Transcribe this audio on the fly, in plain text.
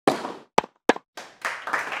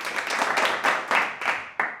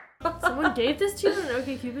gave this to you on an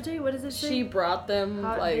OkCupid date? What does it say? She brought them,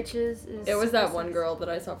 Hot like... bitches is It was that super one sexy. girl that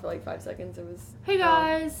I saw for like 5 seconds. It was... Hey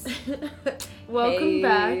guys! Welcome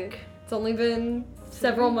back. It's only been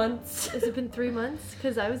several months. Has it been 3 months?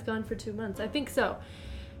 Because I was gone for 2 months. I think so.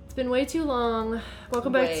 It's been way too long.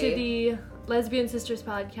 Welcome back to the Lesbian Sisters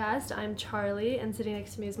podcast. I'm Charlie, and sitting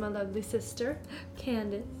next to me is my lovely sister,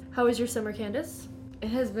 Candace. How was your summer, Candace? It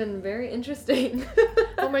has been very interesting.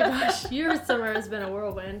 Oh my gosh, your summer has been a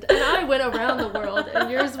whirlwind. And I went around the world, and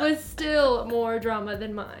yours was still more drama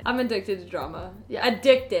than mine. I'm addicted to drama. Yeah.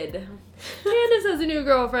 Addicted. Candace has a new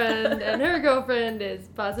girlfriend, and her girlfriend is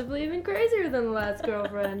possibly even crazier than the last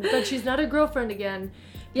girlfriend. But she's not a girlfriend again.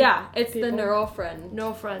 Yeah, it's People. the neural friend.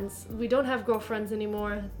 No friends. We don't have girlfriends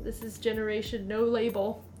anymore. This is generation no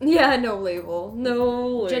label. Yeah, no label. No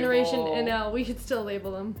label. Generation NL. We could still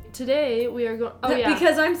label them. Today we are going. Oh yeah.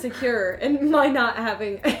 Because I'm secure in my not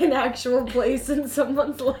having an actual place in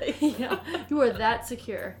someone's life. Yeah. You are that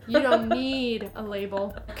secure. You don't need a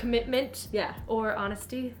label. Commitment. Yeah. Or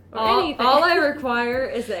honesty. Or All anything. I require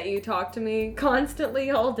is that you talk to me constantly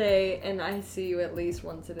all day, and I see you at least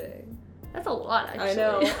once a day. That's a lot,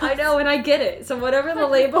 actually. I know, and I get it. So whatever the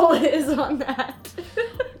label is on that.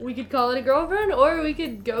 We could call it a girlfriend, or we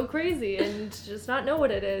could go crazy and just not know what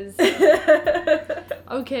it is.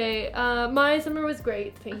 Okay, my summer was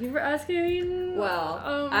great. Thank you for asking. Well,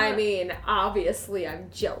 I mean, obviously I'm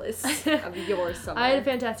jealous of your summer. I had a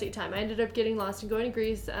fantastic time. I ended up getting lost and going to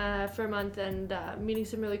Greece for a month and meeting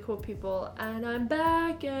some really cool people. And I'm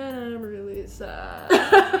back, and I'm really sad.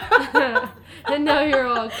 And now you're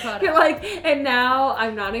all caught You're up. like, and now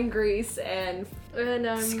I'm not in Greece, and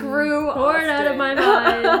I'm screw bored out of Austin. my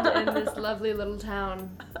mind in this lovely little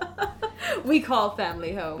town we call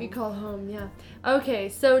family home. we call home. Yeah. Okay,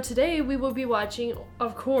 so today we will be watching,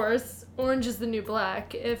 of course, Orange is the New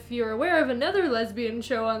Black. If you're aware of another lesbian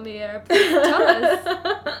show on the air, please tell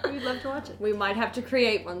us. We'd love to watch it. We might have to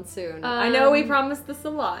create one soon. I know we promised this a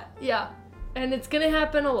lot. Yeah, and it's gonna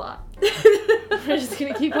happen a lot. We're just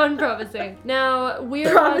gonna keep on promising. Now, we're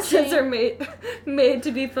Promises watching... are made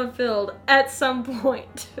to be fulfilled at some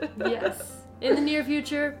point. Yes. In the near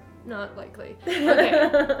future, not likely. Okay,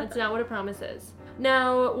 that's not what a promise is.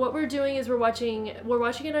 Now, what we're doing is we're watching it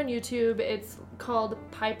on YouTube. It's called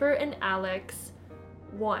Piper and Alex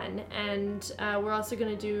 1, and we're also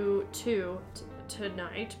gonna do 2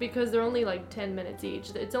 tonight because they're only like 10 minutes each.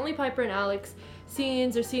 It's only Piper and Alex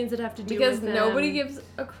scenes or scenes that have to do Because with them. nobody gives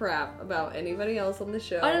a crap about anybody else on the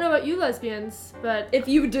show. I don't know about you lesbians, but If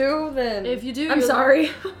you do, then if you do, I'm you're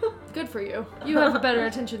sorry. good for you. You have a better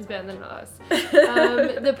attention span than us.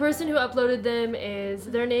 The person who uploaded them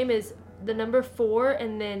their name is the number 4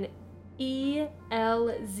 and then ELZZZ.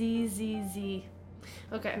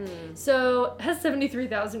 Okay, so it has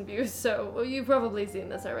 73,000 views, so you've probably seen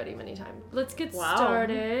this already many times. Let's get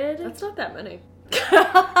started. That's not that many.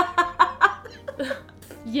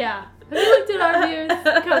 Yeah. Have you looked at our views?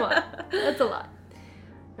 Come on. That's a lot.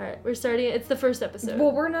 Alright, we're starting. It's the first episode.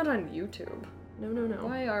 Well, we're not on YouTube. No.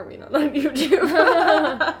 Why are we not on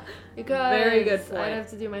YouTube? Because Very good point. I'd have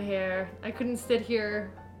to do my hair. I couldn't sit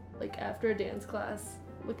here, like, after a dance class,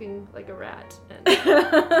 looking like a rat and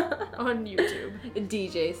on YouTube.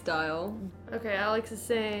 DJ style. Okay, Alex is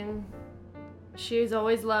saying she's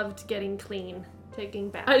always loved getting clean,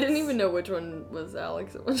 taking baths. I didn't even know which one was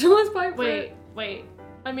Alex and which one was Piper. Wait.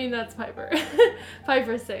 I mean, that's Piper.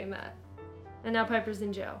 Piper's saying that. And now Piper's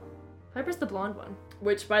in jail. Piper's the blonde one.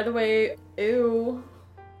 Which, by the way, ew.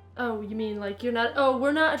 Oh, you mean like you're not... Oh,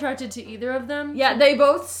 we're not attracted to either of them? Yeah, they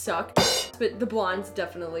both suck, but the blonde's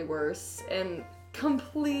definitely worse. And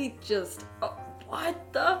complete just... Oh,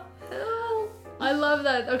 what the hell? I love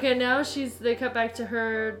that. Okay, now they cut back to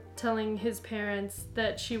her telling his parents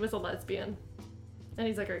that she was a lesbian. And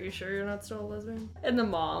he's like, are you sure you're not still a lesbian? And the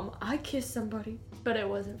mom, I kissed somebody. But it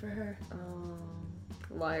wasn't for her.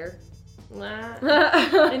 Liar. Nah.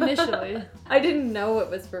 Initially. I didn't know it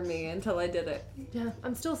was for me until I did it. Yeah,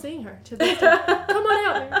 I'm still seeing her to this day. Come on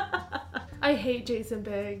out here. I hate Jason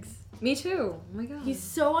Biggs. Me too. Oh my god. He's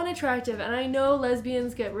so unattractive, and I know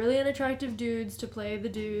lesbians get really unattractive dudes to play the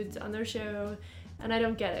dudes on their show, and I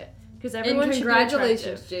don't get it. Because everyone and should be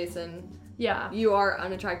congratulations, attractive. Jason. Yeah. You are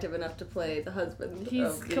unattractive enough to play the husband He's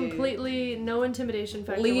of the completely no intimidation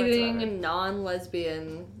factor leading whatsoever.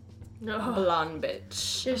 non-lesbian No. blonde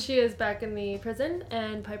bitch. Here she is back in the prison,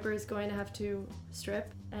 and Piper is going to have to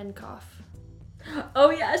strip and cough. Oh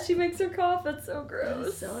yeah, she makes her cough. That's so That gross.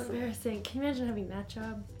 is so embarrassing. Can you imagine having that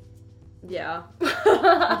job? Yeah.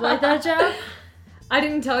 You'd like that job? I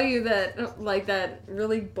didn't tell you that, like, that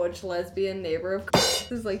really butch lesbian neighbor of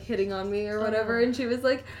was like hitting on me or whatever, and she was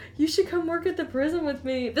like, "You should come work at the prison with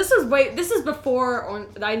me." This is before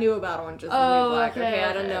I knew about Orange is the New Black. Okay,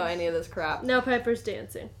 I don't know any of this crap. Now Piper's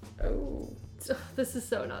dancing. Oh. This is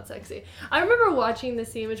so not sexy. I remember watching the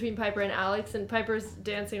scene between Piper and Alex, and Piper's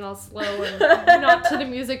dancing all slow and not to the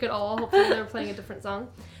music at all. Hopefully they're playing a different song.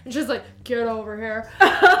 And she's like, "Get over here."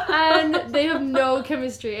 And they have no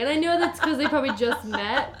chemistry. And I know that's because they probably just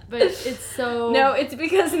met, but it's so... No, it's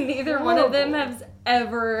because neither one of them horrible. has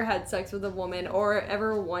ever had sex with a woman or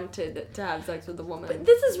ever wanted to have sex with a woman. But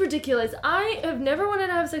this is ridiculous. I have never wanted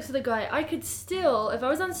to have sex with a guy. I could still, if I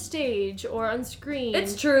was on stage or on screen...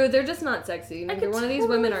 It's true, they're just not sexy. I Neither could one of these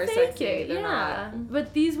totally women are fake sexy. it, They're yeah. not.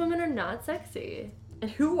 But these women are not sexy. And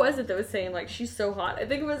who was it that was saying, like, she's so hot? I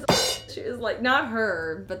think it was, she was like, not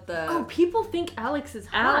her, but the... Oh, people think Alex is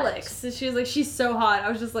hot. Alex. She was like, she's so hot. I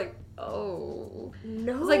was just like, oh.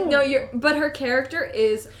 No. I was like, no, but her character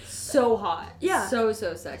is so hot. Yeah. So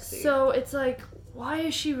sexy. So it's like, why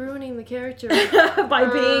is she ruining the character? by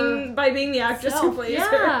being the actress who plays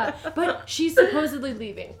yeah. her. But she's supposedly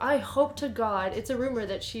leaving. I hope to God, it's a rumor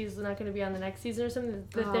that she's not going to be on the next season or something,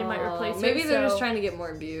 that they might replace her. Maybe they're just trying to get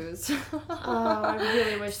more views. I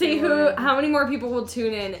really wish See they would. how many more people will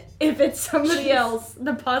tune in if it's somebody else.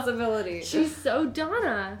 The possibility. She's so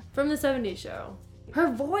Donna from the 70s show.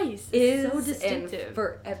 Her voice is so distinctive. And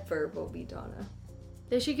forever will be Donna.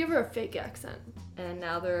 They should give her a fake accent. And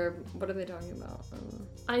now what are they talking about?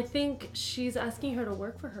 I think she's asking her to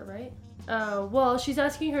work for her, right? Well, she's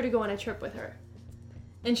asking her to go on a trip with her.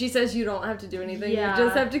 And she says you don't have to do anything. Yeah. You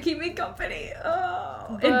just have to keep me company.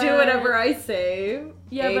 Oh. But- And do whatever I say.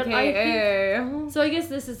 Yeah, AKA. but I think... So I guess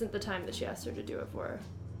this isn't the time that she asked her to do it for.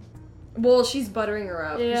 Well, she's buttering her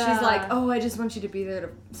up. Yeah. She's like, oh, I just want you to be there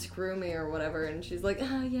to screw me or whatever. And she's like,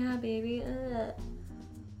 oh, yeah, baby.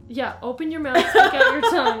 Yeah, open your mouth, stick out your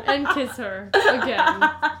tongue, and kiss her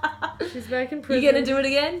again. She's back in prison. You gonna do it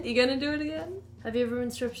again? You gonna do it again? Have you ever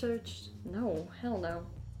been strip searched? No, hell no.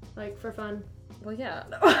 Like, for fun? Well, yeah.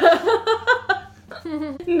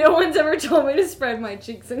 No one's ever told me to spread my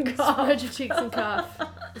cheeks and cough. Spread your cheeks and cough.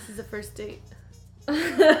 This is a first date.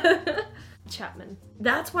 Chapman.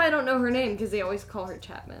 That's why I don't know her name, because they always call her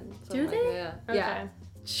Chapman. So Do I'm like, they? yeah. Okay. Yeah.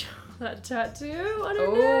 Show that tattoo on her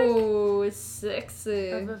neck. Oh, sexy.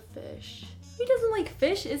 Of a fish. He doesn't like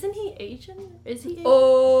fish. Isn't he Asian? Is he Asian?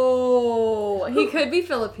 Oh, he could be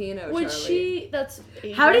Filipino, Would Charlie. she... That's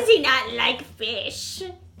Asian. How does he not like fish?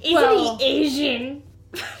 Isn't Well- he Asian?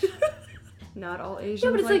 Not all Asians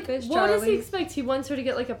Yeah, but it's like like, fish, what does he Charlie. expect? He wants her to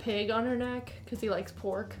get like a pig on her neck because he likes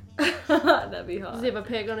pork. That'd be hot. Does he have a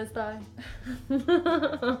pig on his thigh?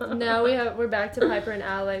 Now we're back to Piper and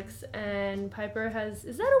Alex, and Piper has...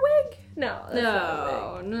 Is that a wig? No, that's not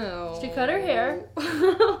a wig. No. She cut her hair.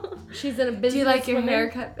 She's in a business. Do you like your woman.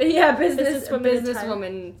 haircut? Yeah, Businesswoman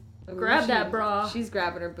businesswoman. Ooh, Grab that bra. She's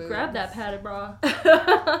grabbing her boobs. Grab that padded bra.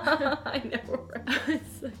 I know, right?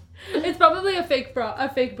 It's probably a fake bra, a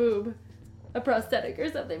fake boob, a prosthetic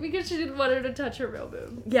or something, because she didn't want her to touch her real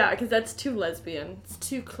boob. Yeah, because that's too lesbian. It's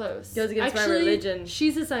too close. Goes against my Actually, religion.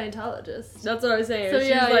 She's a Scientologist. That's what I was saying. So She's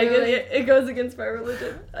yeah, like, you're it goes against my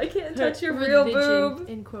religion. I can't touch your real religion, boob.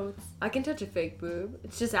 in quotes. I can touch a fake boob.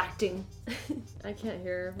 It's just acting. I can't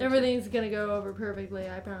hear. Everything's gonna go over perfectly,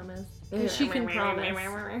 I promise. 'Cause she can promise.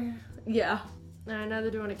 Yeah. Now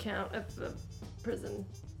they're doing a count at the prison.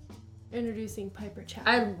 Introducing Piper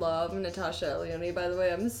Chapman. I love Natasha Leone, by the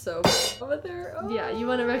way. I'm so with her. Oh. Yeah, you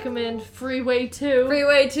want to recommend Freeway 2?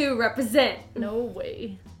 Freeway 2 represent. No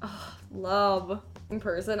way. Oh, love in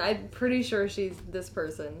person. I'm pretty sure she's this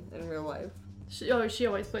person in real life. She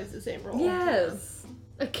always plays the same role. Yes.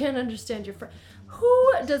 I can't understand your friend.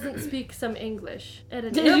 Who doesn't speak some English at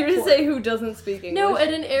an Did airport? you just say who doesn't speak English? No,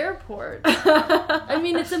 at an airport. I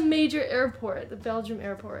mean, it's a major airport, the Belgium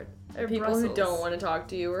airport. Or People Brussels. who don't want to talk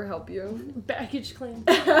to you or help you. Baggage claim.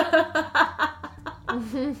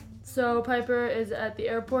 So Piper is at the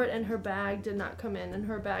airport and her bag did not come in, and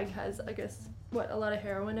her bag has, I guess, a lot of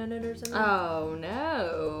heroin in it or something? Oh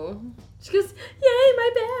no. She goes, yay, my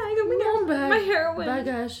bag. Oh my god, my heroin.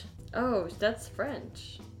 Bagage. Oh, that's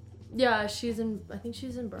French. Yeah, I think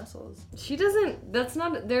she's in Brussels. She doesn't,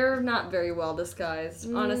 they're not very well disguised,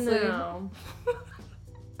 honestly. No.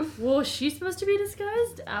 Well, she's supposed to be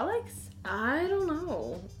disguised, Alex? I don't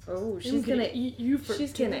know. Oh, I'm she's gonna eat you for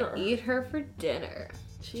She's dinner. gonna eat her for dinner.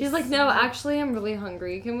 She's like, no, actually, I'm really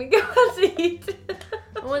hungry. Can we go out to eat?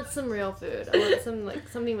 I want some real food. I want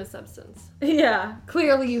something with substance. Yeah.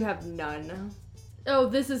 Clearly, you have none. Oh,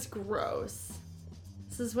 this is gross.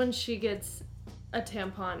 This is when she gets a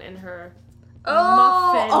tampon in her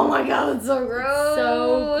muffin. Oh my god, that's so gross.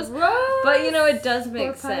 So gross. But you know, it does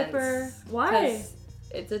make Poor Piper. sense. Why?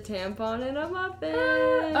 It's a tampon and a muffin.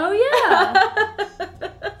 Oh yeah.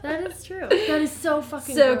 That is true. That is so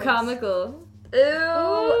fucking so gross. comical. Ew.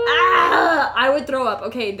 Ah! I would throw up.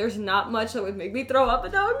 Okay, there's not much that would make me throw up,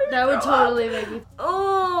 but that would make me That would throw up. totally make me.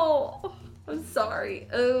 Oh, I'm sorry.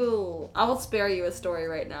 Oh, I will spare you a story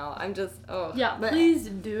right now. I'm just, oh. Yeah, bleh. please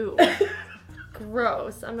do.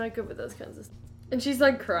 Gross. I'm not good with those kinds of stuff. And she's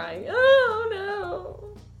like crying.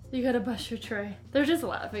 Oh You gotta bust your tray. They're just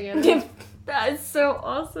laughing at no. it. That is so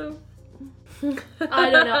awesome. I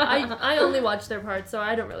don't know. I only watch their parts, so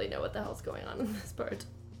I don't really know what the hell's going on in this part.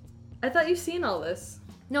 I thought you've seen all this.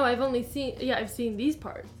 No, I've seen these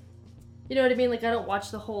parts. You know what I mean? Like, I don't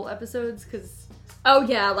watch the whole episodes, because... Oh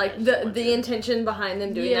yeah, like the intention behind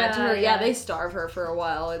them doing that to her. Yeah. Yeah, they starve her for a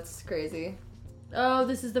while. It's crazy. Oh,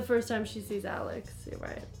 this is the first time she sees Alex. You're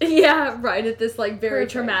right. Yeah, right at this like very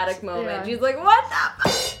Perfect. traumatic moment. Yeah. She's like, what the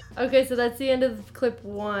fuck? Okay, so that's the end of clip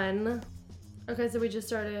 1. Okay, so we just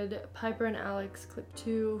started Piper and Alex, clip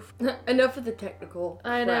 2. Enough of the technical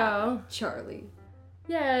I crap, know. Charlie.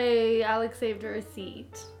 Yay, Alex saved her a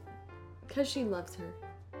seat. Because she loves her.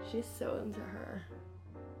 She's so into her.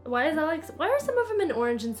 Why are some of them in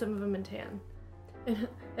orange and some of them in tan?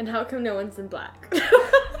 And how come no one's in black?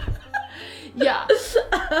 Yeah.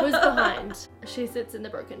 Who's behind? She sits in the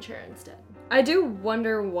broken chair instead. I do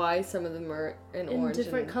wonder why some of them are in orange.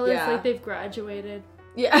 Different and, colors, yeah. like they've graduated.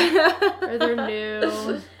 Yeah. Or they're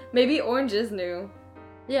new. Maybe orange is new.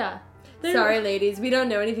 Yeah. Sorry, ladies. We don't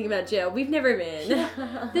know anything about jail. We've never been.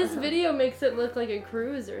 This video makes it look like a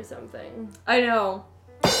cruise or something. I know.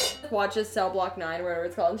 Watches Cell Block 9, whatever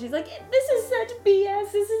it's called, and she's like, this is such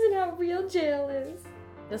BS. This isn't how real jail is.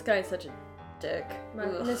 This guy is such a dick.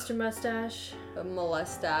 Mr. Mustache. A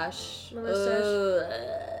molestache.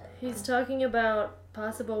 Molestache. He's talking about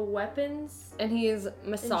possible weapons. And he's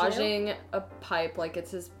massaging a pipe like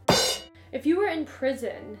it's his... If you were in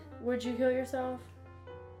prison, would you kill yourself?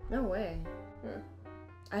 No way.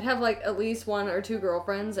 I'd have like at least 1 or 2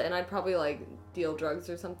 girlfriends, and I'd probably like deal drugs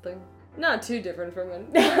or something. Not too different from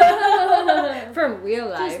from real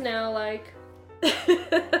life. Just now, like...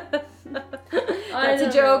 That's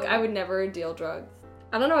a joke. I would never deal drugs.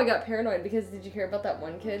 I don't know, I got paranoid because did you hear about that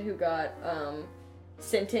one kid who got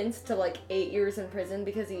sentenced to like 8 years in prison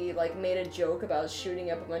because he like made a joke about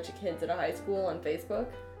shooting up a bunch of kids at a high school on Facebook?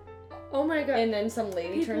 Oh my god. And then some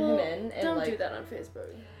lady turned him in and don't like... do that on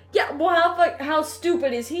Facebook. Yeah, well, how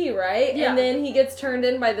stupid is he, right? Yeah. And then he gets turned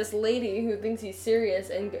in by this lady who thinks he's serious,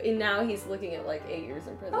 and now he's looking at like 8 years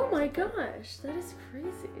in prison. Oh my gosh, that is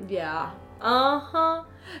crazy. Yeah. Uh-huh.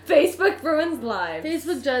 Facebook ruins lives.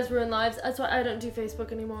 Facebook does ruin lives. That's why I don't do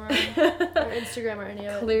Facebook anymore. Or Instagram or any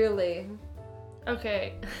of it. Clearly.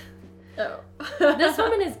 Okay. Oh. This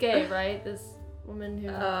woman is gay, right? This woman who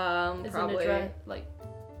is probably. like...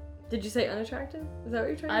 Did you say unattractive? Is that what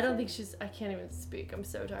you're trying to say? I don't think she's... I can't even speak. I'm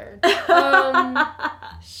so tired.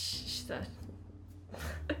 Shh, that...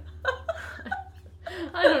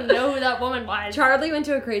 I don't know who that woman was. Charlie went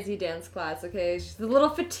to a crazy dance class, okay? She's a little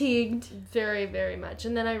fatigued. Very, very much.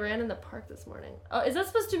 And then I ran in the park this morning. Oh, is that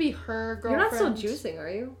supposed to be her girlfriend? You're not still juicing, are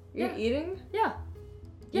you? You're eating? Yeah.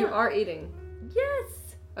 You are eating. Yes.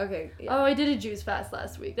 Okay. Yeah. Oh, I did a juice fast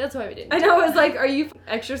last week. That's why we didn't. I know. I was like, are you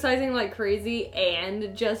exercising like crazy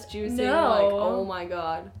and just juicing? No. Like, oh my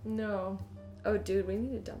god. No. Oh, dude, we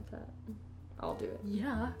need to dump that. I'll do it.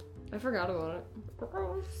 Yeah. I forgot about it.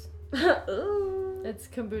 Gross. It's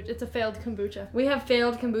kombucha. It's a failed kombucha. We have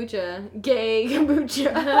failed kombucha. Gay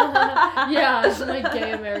kombucha. Yeah, it's my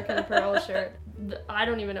gay American Apparel shirt. I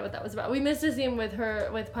don't even know what that was about. We missed a scene with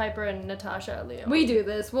Piper and Natasha Leon. We do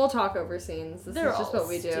this. We'll talk over scenes. This They're is just all what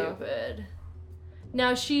we do. Stupid.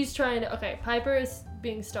 Now she's trying to... Okay, Piper is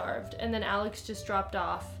being starved, and then Alex just dropped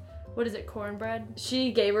off. What is it, cornbread?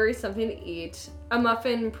 She gave her something to eat. A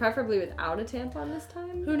muffin, preferably without a tampon this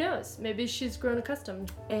time. Who knows? Maybe she's grown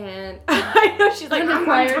accustomed. And I know she's like...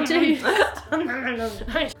 Unacquired taste.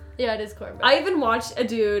 Yeah, it is cornbread. I even watched a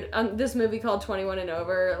dude this movie called 21 and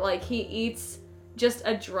Over. Like, he eats just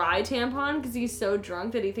a dry tampon because he's so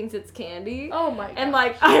drunk that he thinks it's candy. Oh my god. And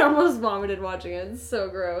like, I almost vomited watching it. It's so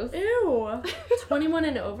gross. Ew. 21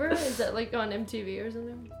 and over? Is that like on MTV or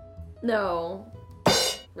something? No.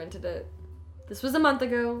 Rented it. This was a month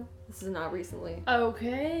ago. This is not recently.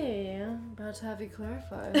 Okay. About to have you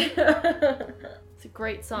clarify. It's a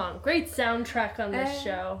great song. Great soundtrack on this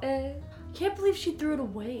show. I can't believe she threw it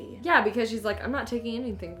away. Yeah, because she's like, I'm not taking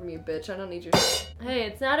anything from you, bitch. I don't need your Hey,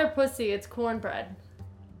 it's not her pussy, it's cornbread.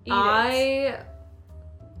 Eat it. I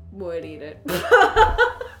would eat it.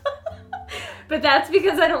 But that's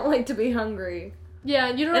because I don't like to be hungry. Yeah,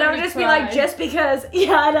 you don't And I have would any just be like, pride. just because,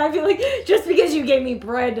 yeah, and I'd be like, just because you gave me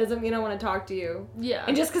bread doesn't mean I want to talk to you. Yeah.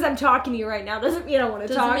 And just because I'm talking to you right now doesn't mean I want to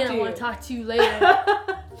Doesn't talk mean to I you. want to talk to you later.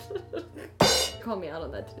 Called me out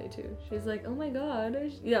on that today too. She's like, oh my god.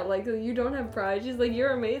 Yeah, like, you don't have pride. She's like,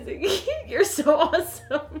 you're amazing. You're so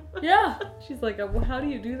awesome. Yeah. She's like, well, how do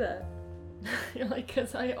you do that? You're like,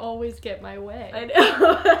 because I always get my way. I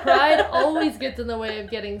know. Pride always gets in the way of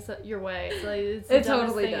getting your way. It's, like, it's the It dumbest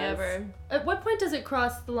totally thing does. ever. At what point does it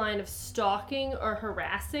cross the line of stalking or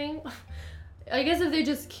harassing? I guess if they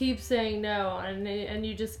just keep saying no and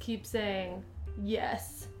you just keep saying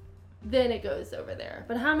yes, then it goes over there.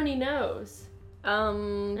 But how many no's?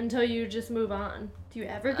 Until you just move on. Do you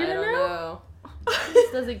ever get I a don't no? know. She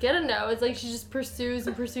doesn't get a no. It's like she just pursues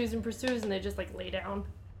and pursues and pursues, and they just like lay down.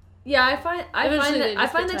 Yeah, I find Eventually they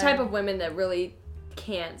just the get type tired. of women that really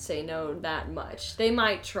can't say no that much. They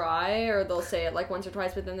might try, or they'll say it like once or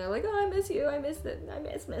twice, but then they're like, "Oh, I miss you. I miss the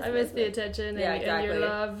the attention Yeah, and exactly. your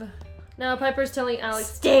love. Now Piper's telling Alex,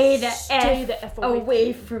 Stay the stay F the F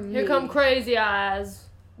away from me." Here come Crazy Eyes.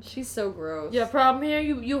 She's so gross. You have a problem here?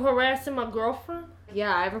 You harassing my girlfriend?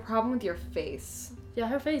 Yeah, I have a problem with your face. Yeah,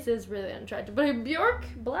 her face is really unattractive. But her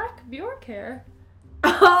black Bjork hair.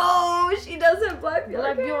 Oh, she does have black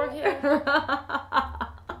Black Bjork Bjork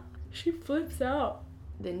She flips out.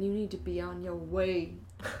 Then you need to be on your way.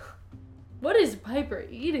 What is Piper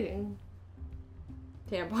eating?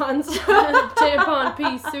 Tampons. Tampon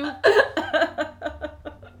pea soup.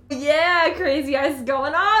 Yeah, Crazy Eyes is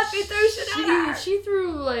going off. He threw shit at her. She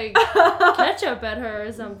threw like ketchup at her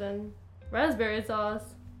or something. Raspberry sauce.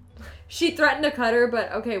 She threatened to cut her,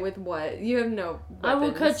 but okay, with what? You have no weapons. I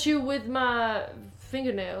will cut you with my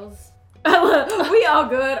fingernails. We all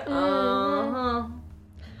good. Mhm.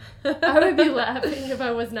 I would be laughing if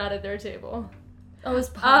I was not at their table. Oh, it's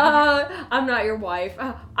pie. I'm not your wife.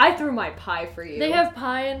 I threw my pie for you. They have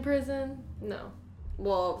pie in prison? No.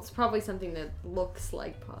 Well, it's probably something that looks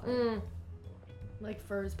like pie. Like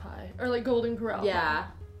Fur's pie. Or like Golden Corral Yeah.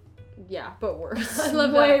 Yeah, but worse. I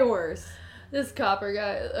love Way that. worse. pie. This copper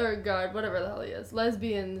guy, or guard, whatever the hell he is.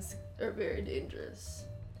 Lesbians are very dangerous.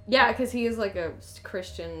 Yeah, because he is like a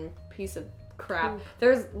Christian piece of crap. Poop.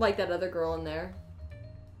 There's like that other girl in there.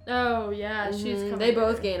 Oh, yeah, she's coming. They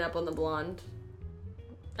both later. gain up on the blonde.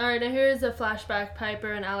 Alright, now here's a flashback.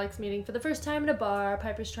 Piper and Alex meeting for the first time in a bar.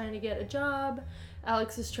 Piper's trying to get a job.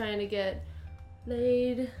 Alex is trying to get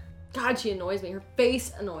laid. God, she annoys me. Her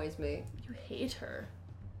face annoys me. You hate her.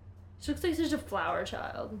 She looks like such a flower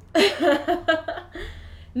child.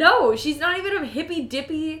 No, she's not even a hippy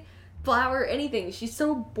dippy flower anything. She's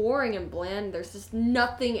so boring and bland. There's just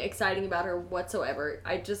nothing exciting about her whatsoever.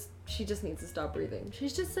 She just needs to stop breathing.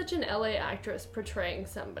 She's just such an LA actress portraying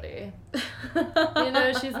somebody. You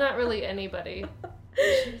know, she's not really anybody.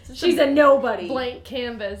 She's a nobody. Blank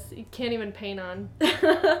canvas you can't even paint on.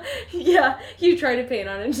 Yeah, you try to paint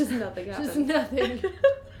on it, just nothing happens. Just nothing.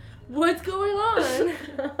 What's going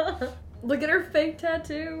on? Look at her fake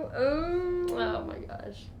tattoo. Oh my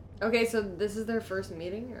gosh. Okay, so this is their first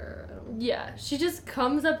meeting, or I don't know. Yeah, she just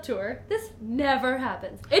comes up to her. This never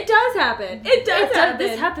happens. It does happen. It does happen.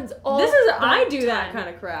 This happens all This is the I do time. that kind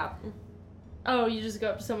of crap. Oh, you just go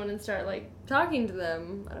up to someone and start like, Talking to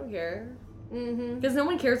them, I don't care. mm-hmm. Because no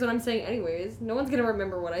one cares what I'm saying anyways. No one's gonna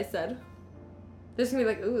remember what I said. They're just gonna be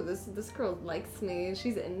like, ooh, this girl likes me.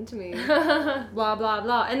 She's into me. Blah, blah,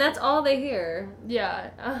 blah. And that's all they hear.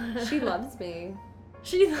 Yeah. She loves me.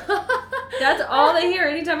 She. That's all they hear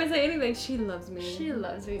anytime I say anything. She loves me. She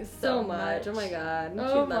loves me so much. Oh my god. Oh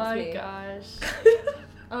she loves my me. gosh.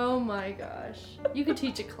 Oh my gosh. You could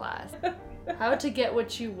teach a class. How to get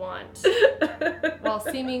what you want while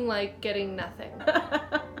seeming like getting nothing.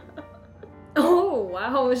 Oh,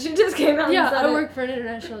 wow. She just came out Yeah, and said I it. work for an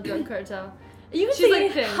international drug cartel. You can She's say like,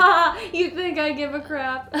 anything. ha, you think I give a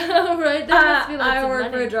crap? Right? There must be lots I of work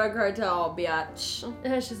money. for a drug cartel, biatch.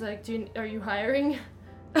 And she's like, are you hiring?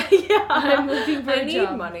 Yeah. I'm looking for I a need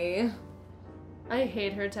job. money. I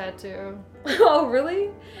hate her tattoo. Oh, really?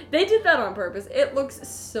 They did that on purpose. It looks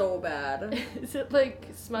so bad. Is it like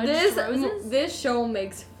smudged roses? This show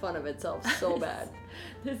makes fun of itself so bad.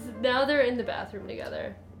 Now they're in the bathroom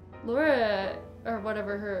together. Laura, or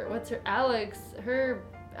whatever Alex, her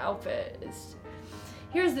outfit is...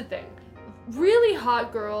 Here's the thing. Really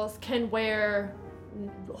hot girls can wear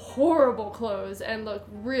horrible clothes and look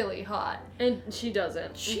really hot. And she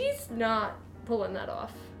doesn't. She's not pulling that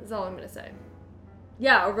off, is all I'm gonna say.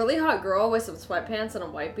 Yeah, a really hot girl with some sweatpants and a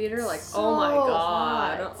white beater, like, So oh my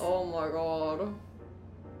god. hot. Oh my god.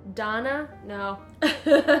 Donna? No.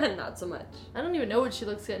 Not so much. I don't even know what she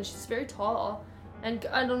looks like, and she's very tall. And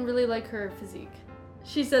I don't really like her physique.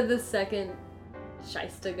 She said the second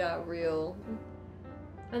Shysta got real.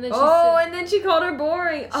 And then she and then she called her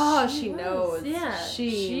boring. Oh, she was, knows. yeah.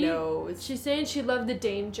 She knows. She's saying she loved the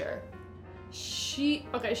danger. She's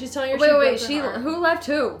telling her Who left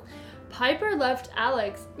who? Piper left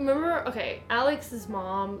Alex. Remember, Alex's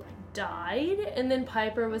mom died, and then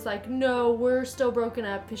Piper was like, no, we're still broken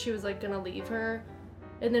up, because she was like gonna leave her.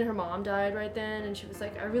 And then her mom died right then, and she was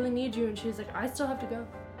like, I really need you, and she was like, I still have to go.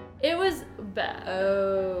 It was bad.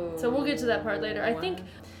 Oh. So we'll get to that part later. I think,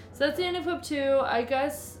 so that's the end of clip 2. I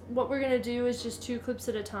guess what we're gonna do is just 2 clips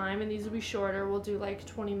at a time, and these will be shorter. We'll do like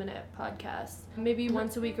 20-minute podcasts. Maybe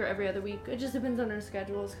once a week or every other week. It just depends on our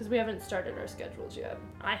schedules, because we haven't started our schedules yet.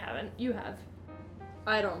 I haven't. You have.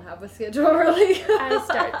 I don't have a schedule, really. I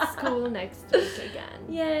start school next week again.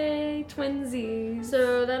 Yay, twinsies.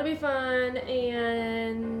 So that'll be fun,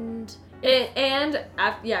 and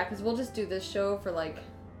because we'll just do this show for like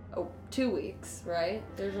 2 weeks, right?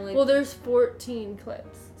 There's 14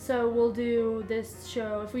 clips. So we'll do this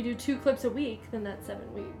show. If we do 2 clips a week, then that's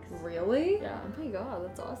 7 weeks. Really? Yeah. Oh my god,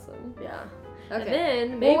 that's awesome. Yeah. Okay. And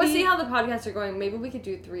then maybe we'll see how the podcasts are going. Maybe we could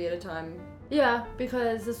do 3 at a time. Yeah,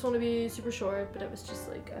 because this one will be super short, but it was just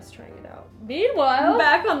like us trying it out. Meanwhile,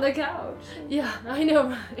 back on the couch. Yeah, I know,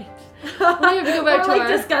 right? We have to go back to like our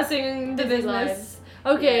discussing the business. Lives.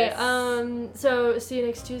 Okay, Yes. So see you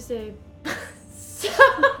next Tuesday.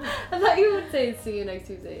 I thought you would say see you next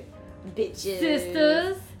Tuesday.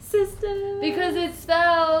 Bitches. Sisters. Because it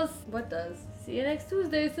spells. What does? See you next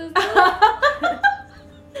Tuesday, sisters.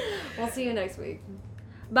 We'll see you next week.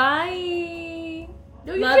 Bye.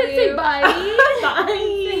 No, you Love can't say you. bye.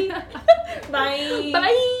 Bye. Bye.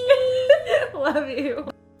 Bye. Love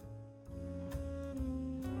you.